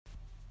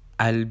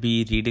I'll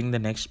be reading the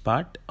next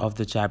part of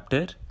the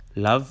chapter,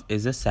 Love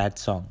is a Sad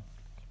Song.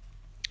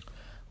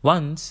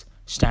 Once,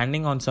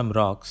 standing on some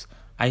rocks,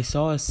 I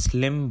saw a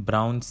slim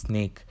brown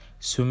snake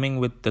swimming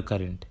with the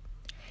current.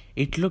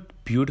 It looked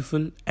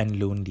beautiful and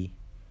lonely.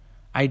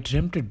 I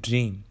dreamt a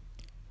dream,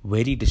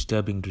 very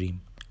disturbing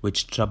dream,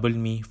 which troubled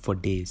me for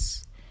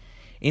days.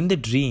 In the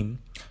dream,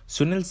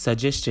 Sunil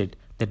suggested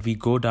that we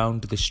go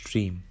down to the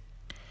stream.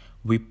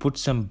 We put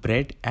some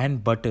bread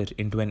and butter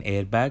into an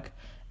airbag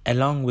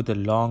along with a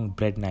long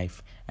bread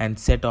knife and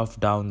set off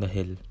down the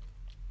hill.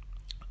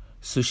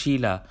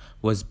 Sushila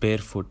was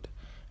barefoot,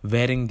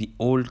 wearing the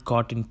old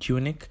cotton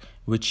tunic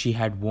which she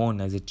had worn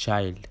as a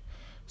child.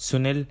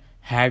 Sunil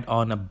had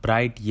on a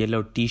bright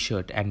yellow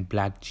t-shirt and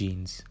black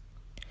jeans.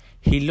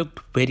 He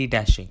looked very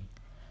dashing.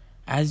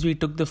 As we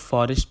took the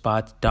forest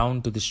path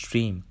down to the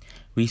stream,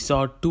 we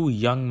saw two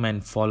young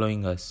men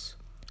following us.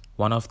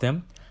 One of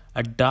them,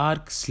 a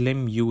dark,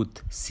 slim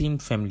youth,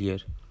 seemed familiar.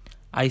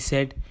 I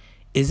said,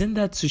 "Isn't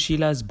that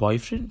Sushila's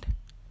boyfriend?"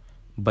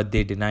 But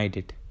they denied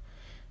it.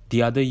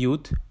 The other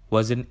youth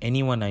wasn't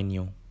anyone I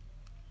knew.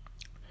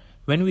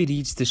 When we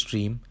reached the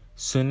stream,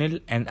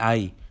 Sunil and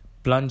I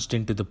plunged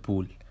into the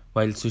pool,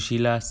 while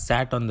Sushila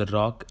sat on the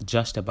rock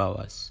just above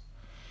us.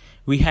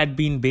 We had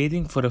been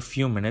bathing for a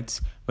few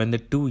minutes when the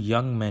two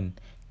young men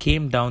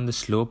came down the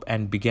slope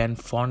and began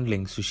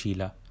fondling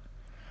Sushila.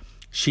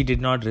 She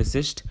did not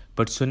resist,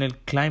 but Sunil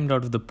climbed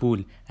out of the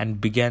pool and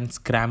began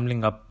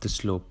scrambling up the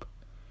slope.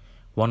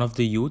 One of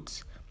the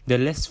youths, the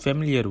less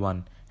familiar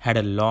one, had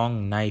a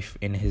long knife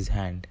in his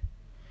hand.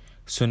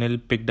 Sunil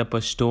picked up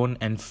a stone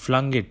and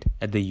flung it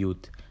at the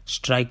youth,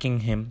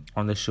 striking him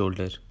on the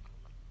shoulder.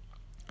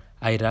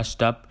 I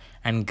rushed up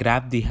and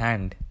grabbed the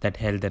hand that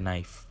held the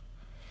knife.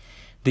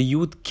 The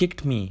youth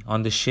kicked me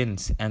on the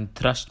shins and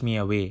thrust me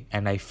away,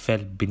 and I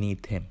fell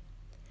beneath him.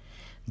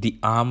 The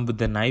arm with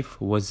the knife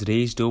was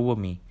raised over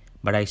me,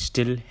 but I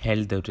still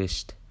held the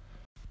wrist.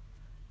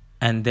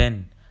 And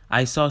then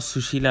I saw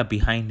Sushila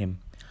behind him,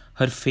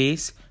 her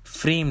face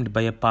framed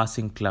by a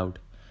passing cloud.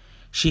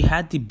 She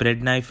had the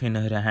bread knife in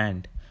her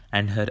hand,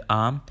 and her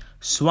arm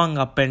swung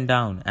up and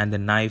down, and the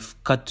knife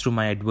cut through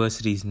my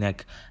adversary's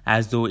neck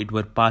as though it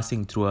were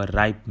passing through a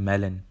ripe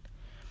melon.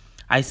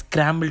 I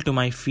scrambled to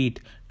my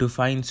feet to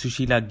find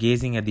Sushila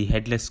gazing at the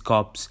headless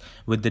corpse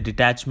with the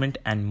detachment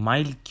and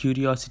mild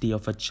curiosity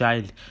of a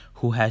child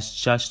who has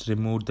just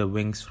removed the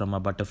wings from a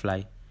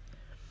butterfly.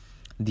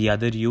 The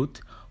other youth,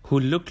 who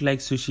looked like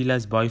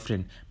Sushila's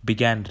boyfriend,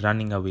 began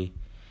running away.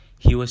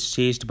 He was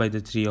chased by the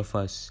three of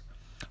us.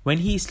 When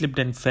he slipped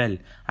and fell,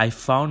 I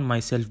found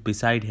myself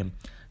beside him,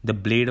 the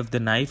blade of the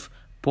knife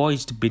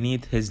poised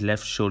beneath his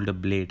left shoulder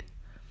blade.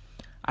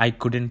 I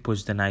couldn't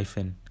push the knife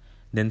in.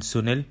 Then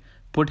Sunil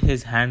put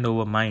his hand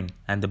over mine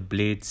and the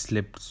blade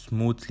slipped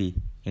smoothly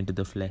into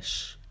the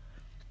flesh.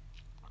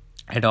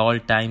 At all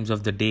times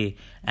of the day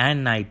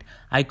and night,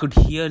 I could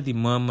hear the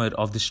murmur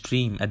of the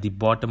stream at the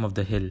bottom of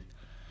the hill.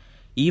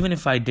 Even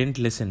if I didn't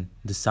listen,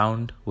 the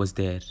sound was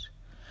there.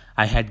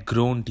 I had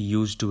grown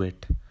used to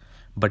it.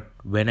 But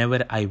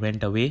whenever I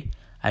went away,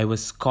 I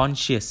was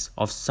conscious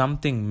of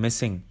something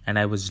missing, and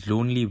I was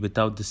lonely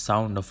without the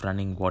sound of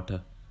running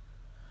water.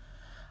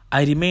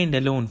 I remained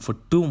alone for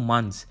 2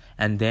 months,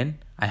 and then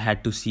I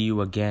had to see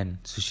you again,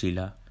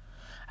 Sushila.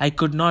 I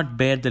could not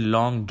bear the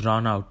long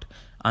drawn-out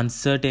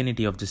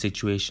uncertainty of the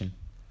situation.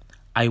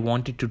 I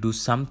wanted to do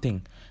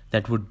something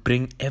that would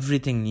bring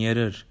everything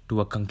nearer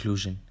to a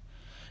conclusion.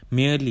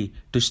 Merely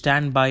to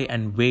stand by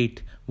and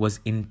wait was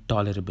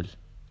intolerable.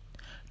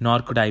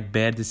 Nor could I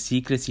bear the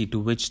secrecy to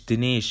which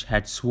Dinesh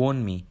had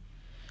sworn me.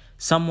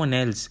 Someone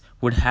else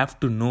would have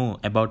to know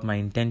about my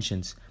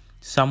intentions.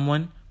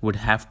 Someone would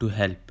have to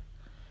help.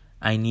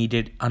 I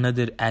needed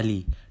another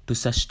ally to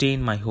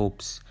sustain my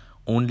hopes.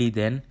 Only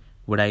then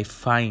would I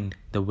find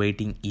the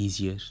waiting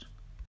easier.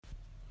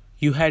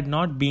 You had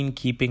not been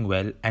keeping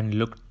well and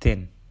looked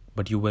thin,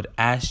 but you were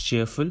as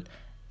cheerful,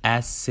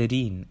 as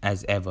serene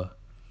as ever.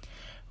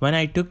 When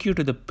I took you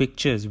to the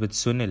pictures with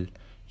Sunil,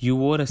 you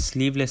wore a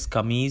sleeveless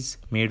kameez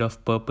made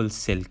of purple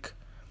silk.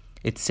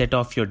 It set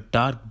off your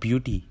dark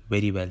beauty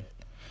very well.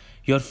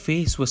 Your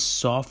face was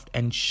soft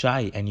and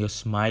shy, and your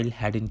smile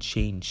hadn't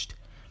changed.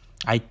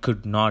 I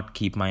could not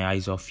keep my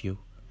eyes off you.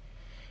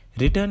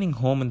 Returning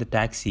home in the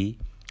taxi,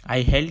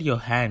 I held your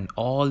hand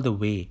all the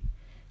way.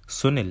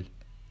 Sunil,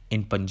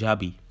 in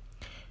Punjabi,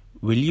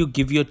 will you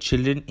give your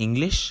children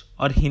English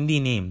or Hindi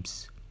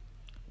names?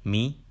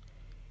 Me,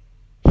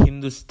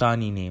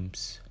 Hindustani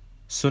names.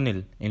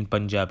 Sunil, in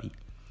Punjabi.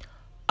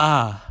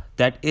 Ah,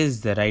 that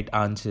is the right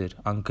answer,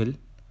 uncle.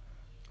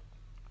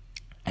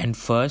 And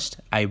first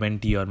I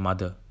went to your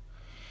mother.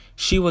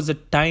 She was a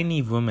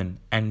tiny woman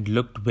and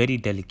looked very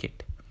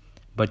delicate.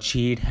 But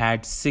she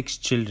had 6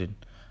 children.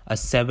 A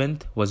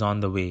 7th was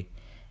on the way,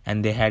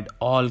 and they had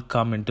all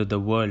come into the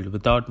world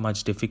without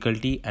much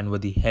difficulty and were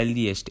the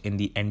healthiest in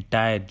the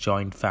entire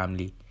joint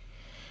family.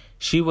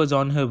 She was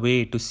on her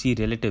way to see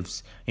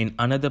relatives in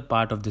another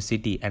part of the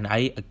city, and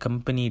I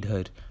accompanied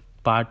her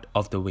part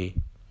of the way.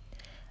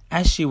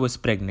 As she was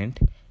pregnant,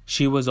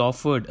 She was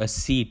offered a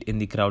seat in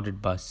the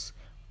crowded bus.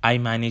 I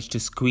managed to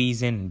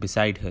squeeze in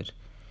beside her.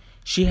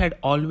 She had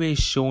always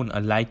shown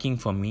a liking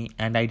for me,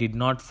 and I did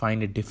not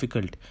find it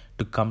difficult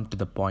to come to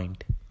the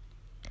point.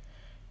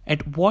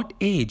 At what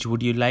age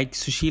would you like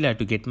Sushila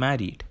to get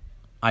married?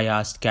 I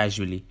asked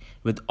casually,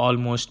 with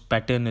almost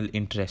paternal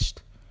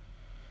interest.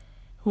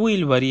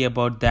 We'll worry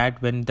about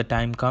that when the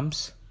time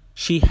comes.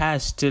 She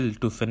has still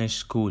to finish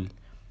school,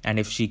 and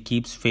if she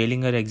keeps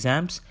failing her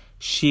exams,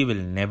 she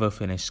will never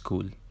finish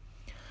school.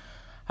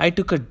 I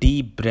took a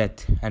deep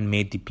breath and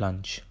made the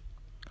plunge.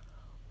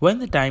 When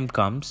the time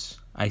comes,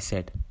 I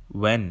said,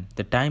 when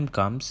the time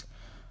comes,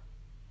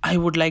 I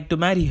would like to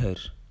marry her.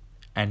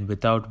 And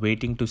without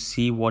waiting to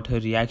see what her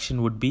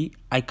reaction would be,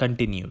 I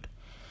continued.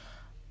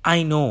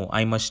 I know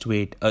I must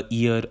wait a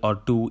year or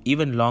two,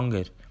 even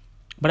longer,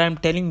 but I'm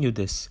telling you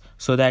this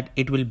so that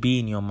it will be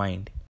in your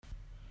mind.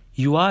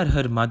 You are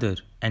her mother,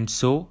 and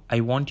so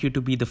I want you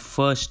to be the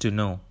first to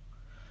know.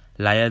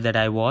 Liar that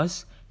I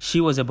was, she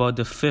was about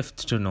the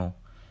fifth to know.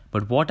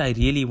 But what I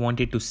really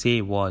wanted to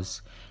say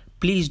was,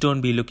 please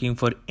don't be looking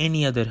for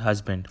any other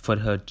husband for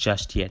her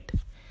just yet.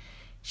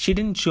 She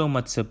didn't show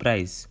much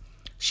surprise.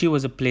 She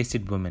was a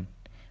placid woman.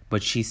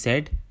 But she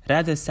said,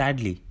 rather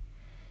sadly,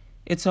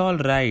 it's all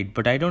right,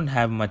 but I don't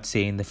have much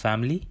say in the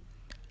family.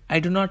 I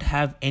do not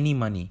have any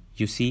money,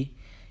 you see.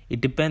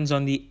 It depends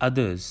on the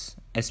others,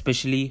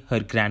 especially her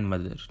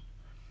grandmother.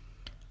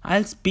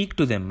 I'll speak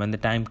to them when the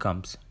time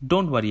comes.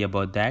 Don't worry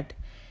about that.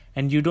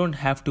 And you don't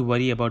have to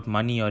worry about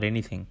money or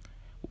anything.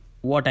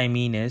 What I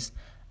mean is,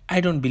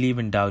 I don't believe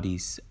in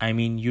dowries. I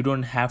mean, you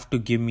don't have to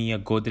give me a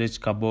Godrej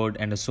cupboard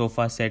and a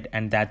sofa set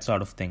and that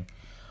sort of thing.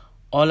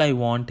 All I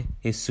want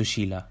is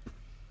Sushila.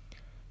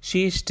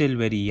 She is still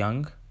very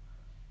young,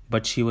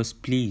 but she was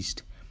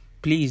pleased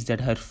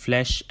that her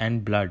flesh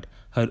and blood,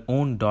 her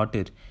own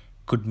daughter,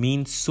 could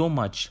mean so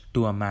much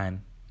to a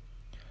man.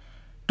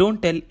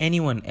 Don't tell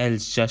anyone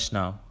else just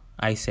now,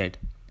 I said.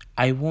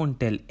 I won't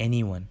tell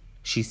anyone,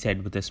 she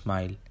said with a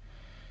smile.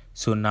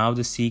 So now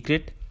the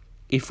secret,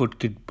 if it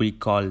could be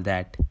called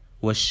that,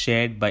 was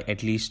shared by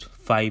at least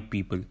 5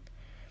 people.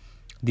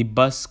 The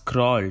bus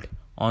crawled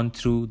on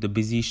through the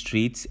busy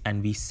streets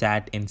and we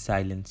sat in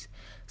silence,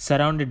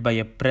 surrounded by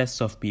a press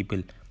of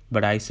people,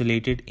 but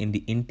isolated in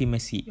the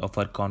intimacy of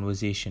our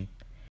conversation.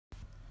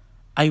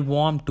 I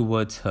warmed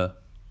towards her,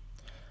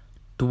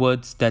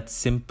 towards that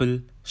simple,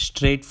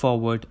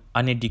 straightforward,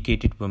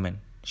 uneducated woman.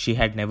 She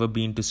had never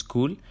been to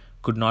school,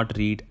 could not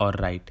read or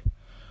write,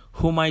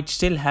 who might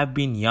still have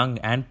been young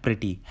and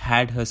pretty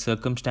had her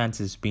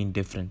circumstances been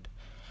different.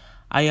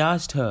 I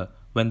asked her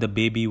when the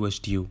baby was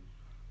due.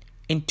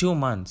 In 2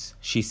 months,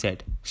 she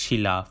said. She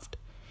laughed.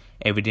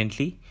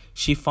 Evidently,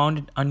 she found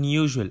it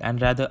unusual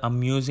and rather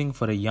amusing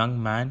for a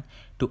young man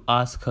to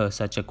ask her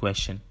such a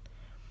question.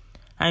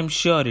 I'm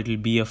sure it'll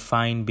be a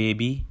fine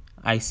baby,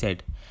 I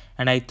said,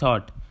 and I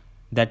thought,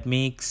 that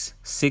makes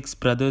 6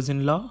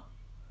 brothers-in-law?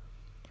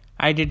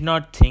 I did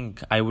not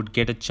think I would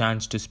get a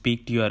chance to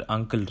speak to your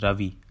uncle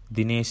Ravi,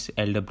 Dinesh's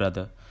elder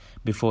brother,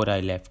 before I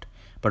left,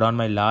 but on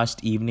my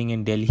last evening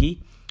in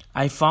Delhi,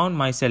 I found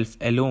myself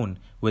alone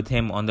with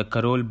him on the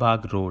Karol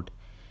Bagh road.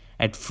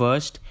 At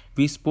first,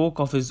 we spoke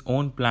of his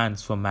own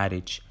plans for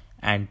marriage,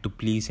 and to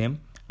please him,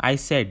 I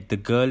said the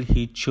girl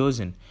he'd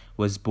chosen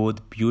was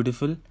both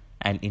beautiful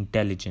and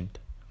intelligent.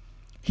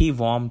 He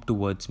warmed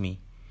towards me.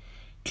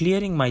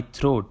 Clearing my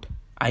throat,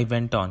 I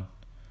went on.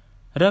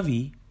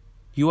 Ravi,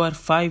 you are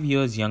 5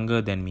 years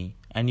younger than me,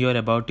 and you are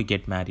about to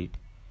get married.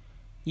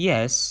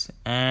 Yes,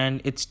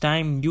 and it's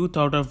time you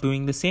thought of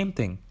doing the same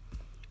thing.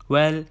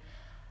 Well,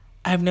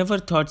 I've never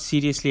thought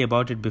seriously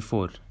about it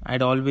before.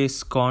 I'd always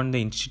scorned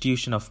the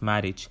institution of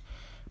marriage.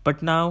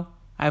 But now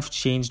I've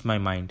changed my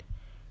mind.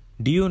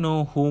 Do you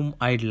know whom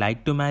I'd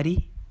like to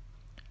marry?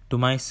 To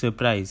my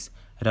surprise,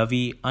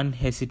 Ravi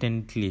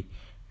unhesitatingly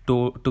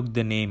took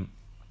the name.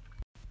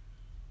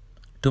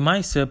 Took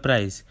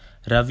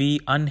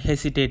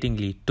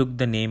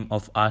the name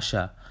of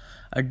Asha,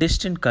 a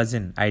distant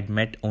cousin I'd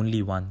met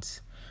only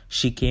once.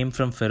 She came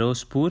from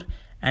Ferozpur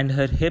and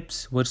her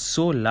hips were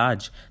so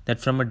large that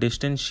from a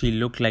distance she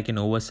looked like an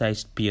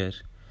oversized pear.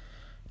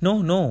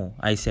 No,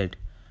 I said.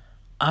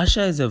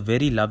 Asha is a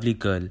very lovely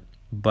girl,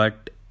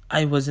 but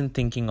I wasn't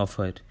thinking of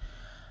her.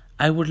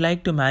 I would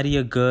like to marry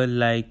a girl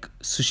like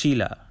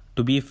Sushila.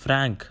 To be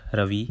frank,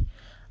 Ravi,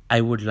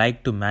 I would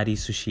like to marry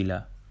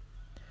Sushila.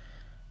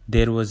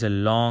 There was a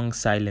long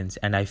silence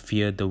and I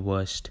feared the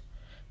worst.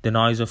 The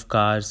noise of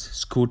cars,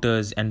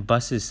 scooters and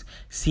buses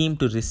seemed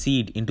to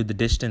recede into the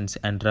distance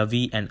and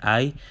Ravi and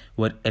I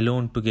were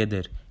alone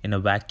together in a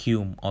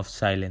vacuum of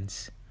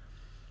silence.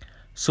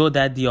 So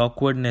that the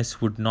awkwardness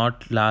would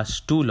not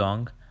last too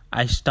long,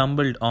 I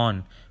stumbled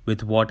on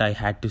with what I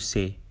had to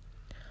say.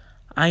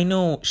 I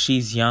know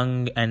she's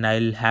young and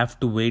I'll have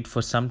to wait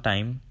for some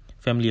time,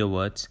 familiar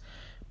words,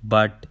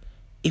 but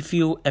if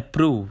you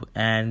approve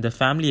and the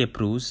family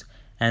approves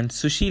and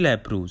Sushila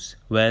approves,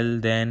 well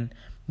then,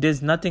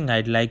 there's nothing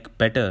I'd like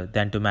better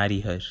than to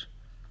marry her.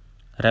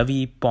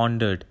 Ravi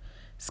pondered,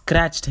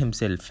 scratched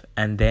himself,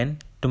 and then,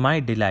 to my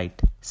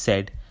delight,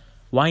 said,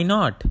 Why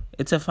not?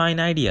 It's a fine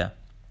idea.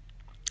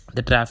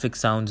 The traffic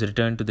sounds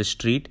returned to the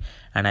street,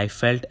 and I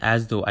felt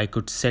as though I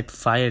could set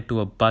fire to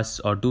a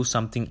bus or do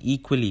something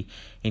equally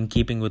in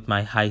keeping with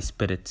my high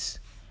spirits.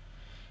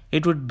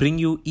 It would bring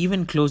you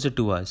even closer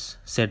to us,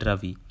 said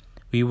Ravi.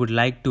 We would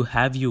like to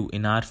have you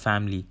in our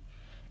family.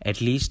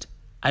 At least,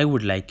 I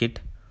would like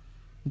it.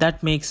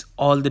 That makes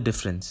all the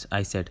difference,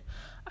 I said.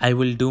 I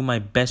will do my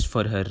best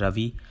for her,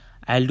 Ravi.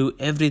 I'll do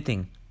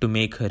everything to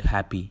make her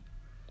happy.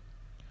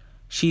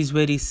 She's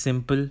very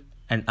simple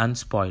and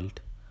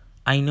unspoiled.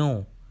 I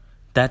know.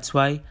 That's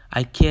why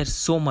I care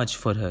so much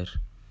for her.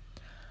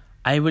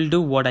 I will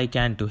do what I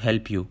can to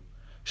help you.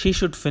 She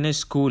should finish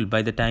school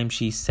by the time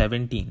she's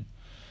 17.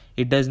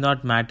 It does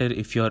not matter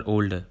if you're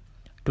older.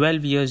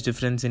 12 years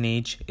difference in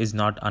age is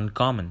not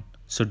uncommon,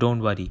 so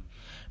don't worry.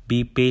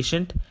 Be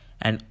patient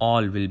and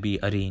all will be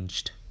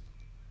arranged.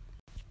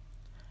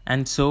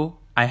 And so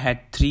I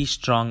had 3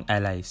 strong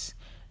allies,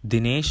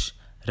 Dinesh,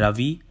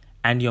 Ravi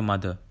and your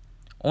mother.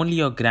 Only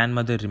your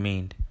grandmother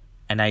remained,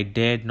 and I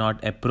dared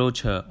not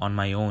approach her on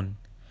my own.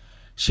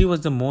 She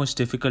was the most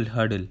difficult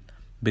hurdle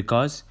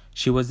because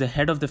she was the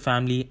head of the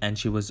family and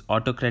she was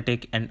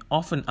autocratic and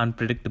often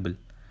unpredictable.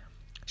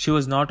 She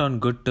was not on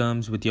good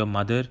terms with your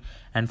mother,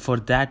 and for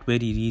that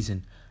very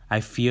reason,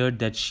 I feared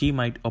that she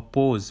might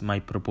oppose my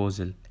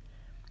proposal.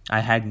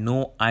 I had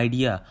no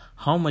idea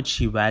how much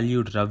she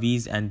valued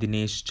Ravi's and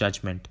Dinesh's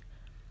judgment.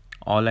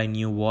 All I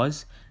knew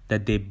was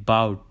that they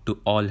bowed to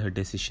all her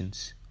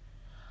decisions.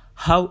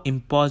 How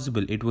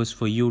impossible it was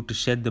for you to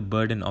shed the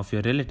burden of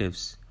your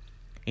relatives.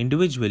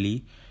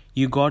 Individually,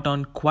 you got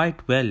on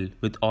quite well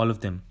with all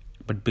of them,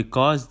 but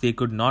because they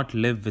could not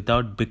live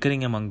without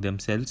bickering among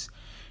themselves,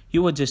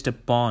 you were just a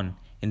pawn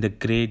in the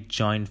great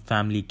joint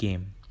family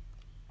game.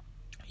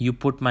 You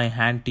put my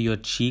hand to your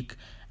cheek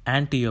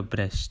and to your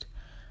breast.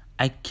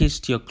 I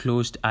kissed your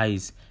closed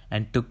eyes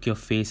and took your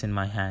face in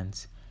my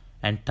hands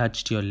and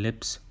touched your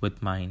lips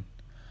with mine.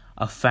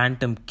 A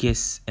phantom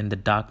kiss in the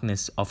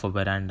darkness of a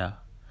veranda.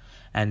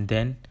 And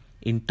then,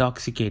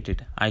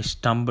 intoxicated, I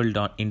stumbled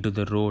into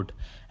the road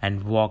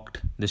and walked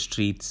the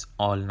streets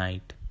all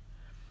night.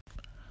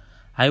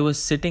 I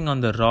was sitting on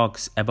the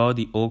rocks above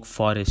the oak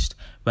forest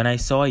when I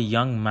saw a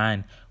young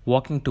man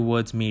walking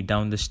towards me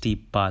down the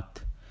steep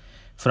path.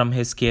 From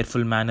his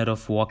careful manner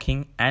of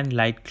walking and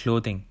light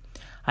clothing,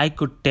 I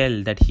could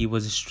tell that he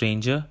was a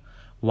stranger,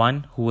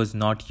 one who was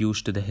not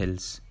used to the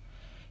hills.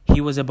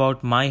 He was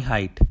about my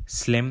height,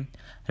 slim,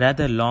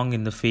 rather long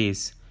in the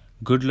face,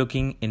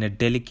 good-looking in a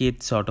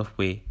delicate sort of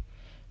way.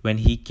 When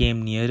he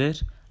came nearer,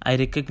 I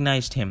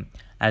recognized him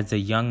as the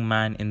young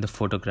man in the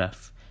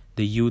photograph,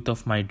 the youth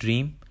of my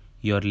dream,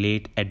 your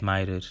late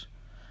admirer.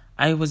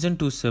 I wasn't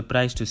too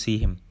surprised to see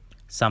him.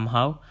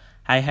 Somehow,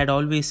 I had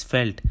always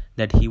felt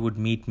that he would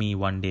meet me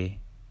one day.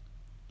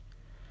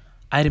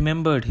 I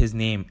remembered his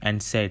name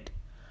and said,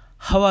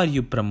 "How are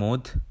you,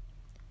 Pramod?"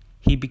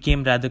 He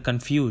became rather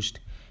confused.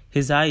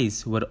 His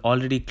eyes were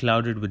already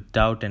clouded with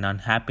doubt and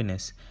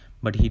unhappiness,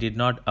 but he did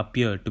not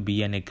appear to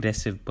be an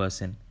aggressive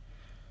person.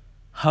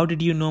 "How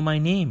did you know my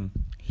name?"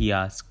 he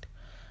asked.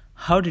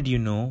 "How did you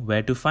know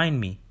where to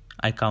find me?"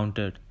 I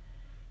countered.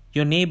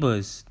 "Your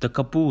neighbors, the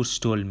Kapoors,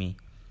 told me.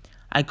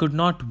 I could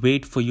not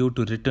wait for you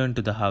to return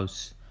to the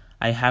house.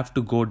 I have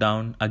to go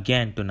down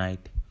again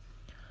tonight."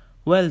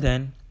 "Well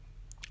then,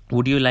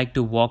 would you like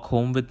to walk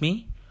home with me?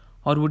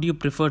 Or would you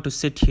prefer to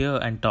sit here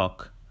and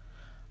talk?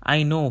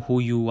 I know who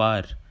you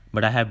are,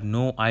 but I have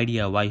no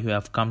idea why you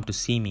have come to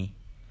see me."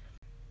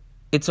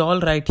 "It's all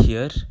right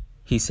here,"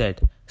 he said,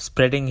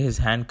 spreading his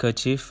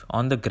handkerchief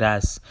on the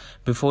grass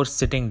before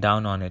sitting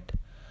down on it.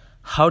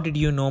 "How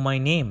did you know my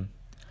name?"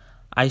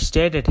 I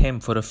stared at him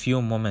for a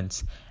few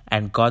moments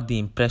and got the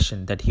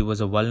impression that he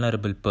was a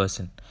vulnerable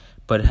person,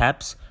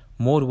 perhaps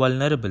more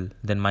vulnerable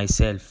than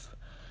myself.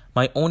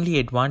 My only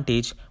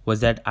advantage was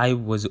that I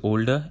was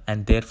older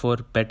and therefore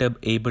better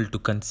able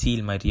to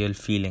conceal my real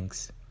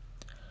feelings.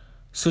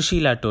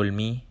 "Sushila told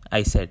me,"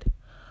 I said.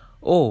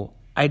 "Oh,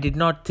 I did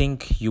not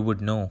think you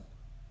would know."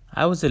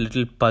 I was a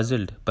little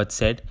puzzled but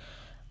said,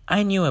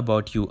 "I knew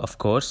about you, of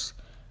course,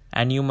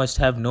 and you must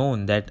have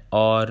known that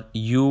or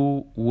you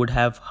would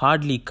have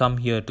hardly come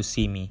here to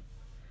see me."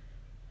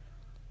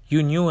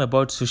 "You knew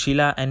about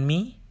Sushila and me?"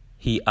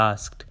 he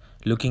asked,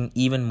 looking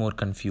even more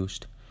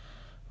confused.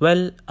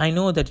 "Well, I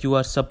know that you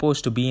are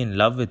supposed to be in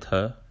love with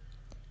her."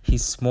 He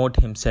smote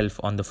himself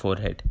on the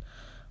forehead.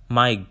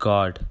 "My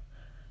God!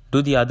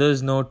 Do the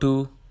others know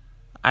too?"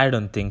 "I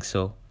don't think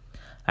so."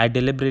 I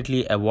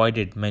deliberately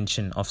avoided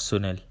mention of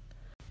Sunil.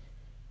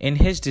 In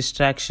his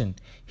distraction,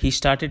 he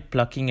started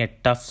plucking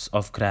at tufts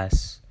of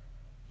grass.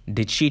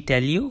 "Did she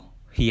tell you?"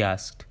 he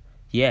asked.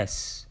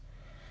 "Yes."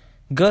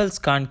 "Girls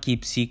can't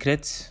keep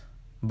secrets,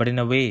 but in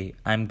a way,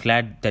 I'm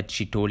glad that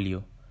she told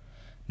you.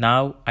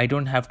 Now I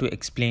don't have to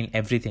explain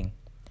everything.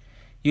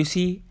 You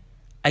see,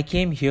 I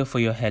came here for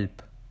your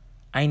help.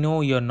 I know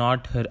you're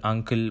not her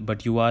uncle,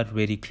 but you are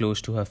very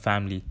close to her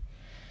family.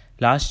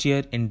 Last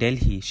year in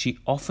Delhi, she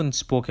often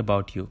spoke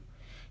about you.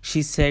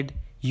 She said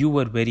you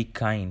were very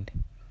kind.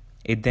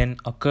 It then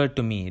occurred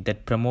to me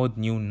that Pramod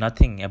knew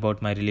nothing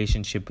about my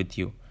relationship with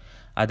you,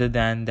 other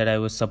than that I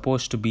was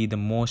supposed to be the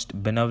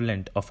most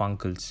benevolent of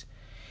uncles.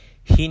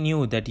 He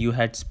knew that you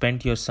had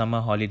spent your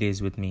summer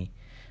holidays with me,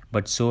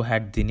 but so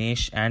had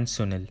Dinesh and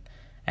Sunil,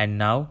 and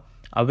now,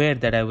 aware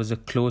that I was a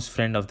close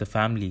friend of the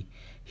family,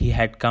 he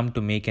had come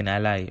to make an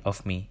ally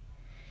of me,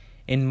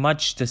 in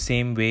much the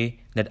same way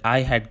that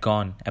I had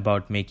gone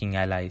about making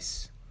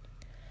allies.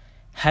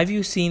 Have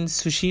you seen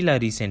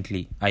Sushila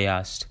recently? I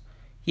asked.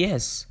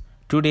 Yes,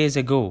 2 days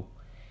ago,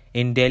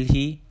 in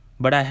Delhi,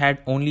 but I had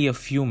only a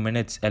few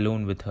minutes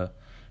alone with her.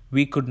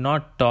 We could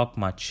not talk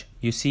much.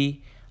 You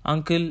see,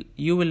 Uncle,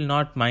 you will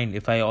not mind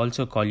if I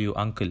also call you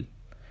Uncle.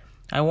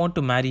 I want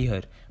to marry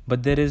her,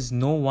 but there is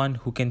no one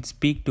who can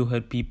speak to her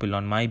people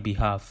on my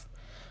behalf.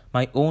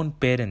 My own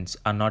parents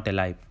are not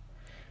alive.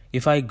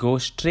 If I go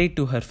straight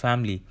to her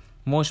family,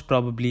 most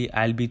probably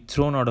I'll be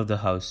thrown out of the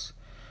house.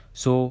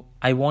 So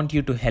I want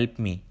you to help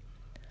me.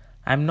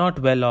 I'm not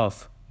well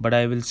off, but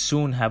I will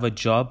soon have a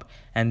job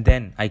and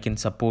then I can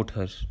support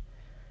her.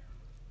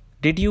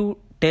 Did you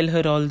tell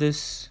her all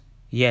this?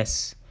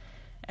 Yes.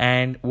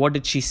 And what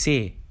did she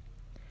say?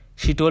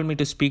 She told me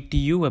to speak to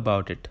you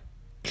about it.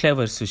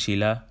 Clever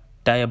Sushila.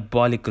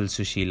 Diabolical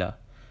Sushila.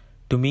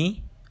 To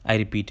me? I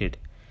repeated.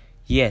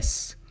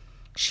 Yes.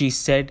 She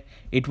said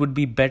it would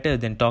be better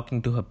than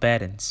talking to her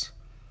parents.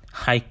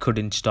 I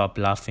couldn't stop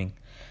laughing,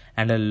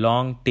 and a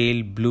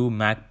long-tailed blue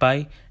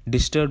magpie,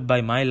 disturbed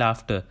by my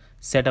laughter,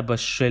 set up a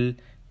shrill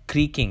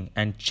creaking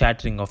and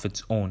chattering of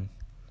its own.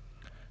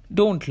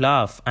 Don't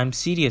laugh, I'm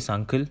serious,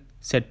 uncle,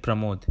 said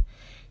Pramod.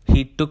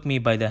 He took me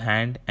by the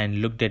hand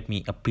and looked at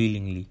me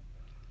appealingly.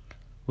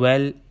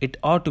 Well, it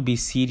ought to be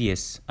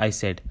serious, I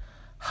said.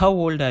 How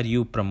old are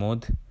you,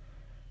 Pramod?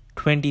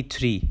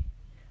 23.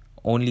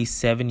 Only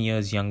 7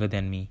 years younger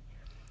than me.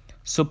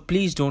 So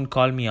please don't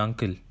call me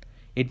uncle.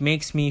 It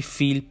makes me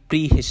feel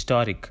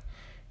prehistoric.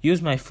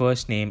 Use my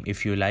first name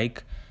if you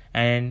like.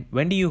 And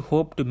when do you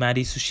hope to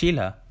marry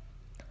Sushila?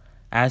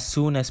 As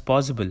soon as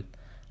possible.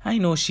 I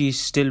know she is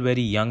still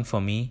very young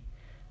for me.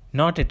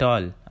 Not at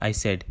all, I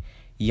said.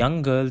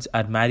 Young girls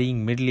are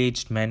marrying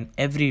middle-aged men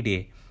every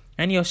day,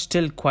 and you're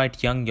still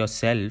quite young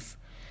yourself.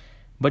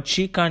 But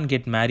she can't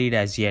get married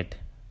as yet.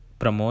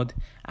 Pramod,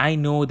 I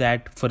know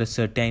that for a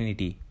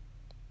certainty.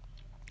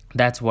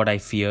 That's what I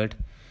feared.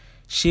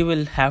 She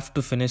will have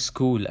to finish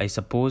school, I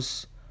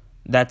suppose.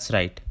 That's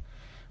right.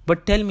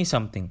 But tell me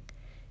something.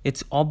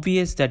 It's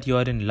obvious that you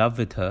are in love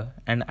with her,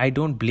 and I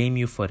don't blame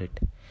you for it.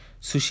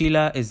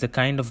 Sushila is the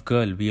kind of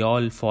girl we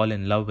all fall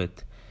in love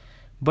with.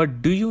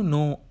 But do you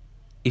know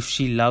if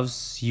she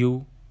loves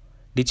you?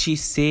 Did she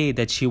say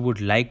that she would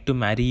like to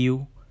marry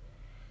you?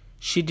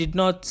 She did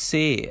not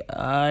say.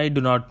 I do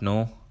not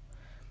know.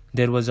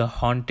 There was a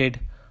haunted,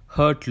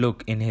 hurt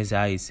look in his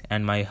eyes,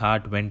 and my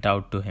heart went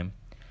out to him.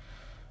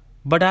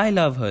 But I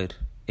love her.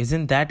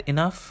 Isn't that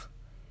enough?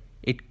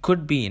 It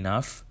could be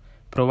enough,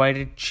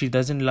 provided she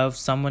doesn't love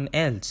someone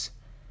else.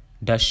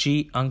 Does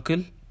she,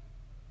 uncle?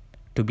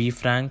 To be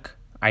frank,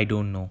 I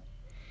don't know.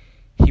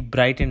 He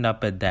brightened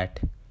up at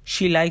that.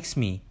 She likes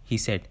me, he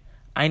said.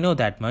 I know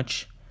that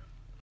much.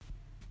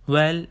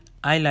 Well,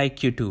 I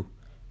like you too,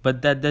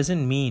 but that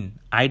doesn't mean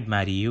I'd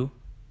marry you.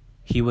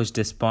 He was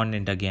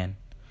despondent again.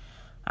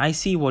 I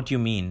see what you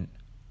mean,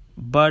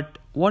 but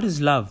what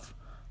is love?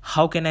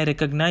 How can I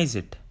recognize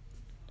it?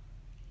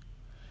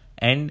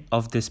 End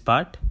of this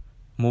part.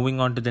 Moving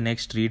on to the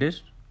next reader.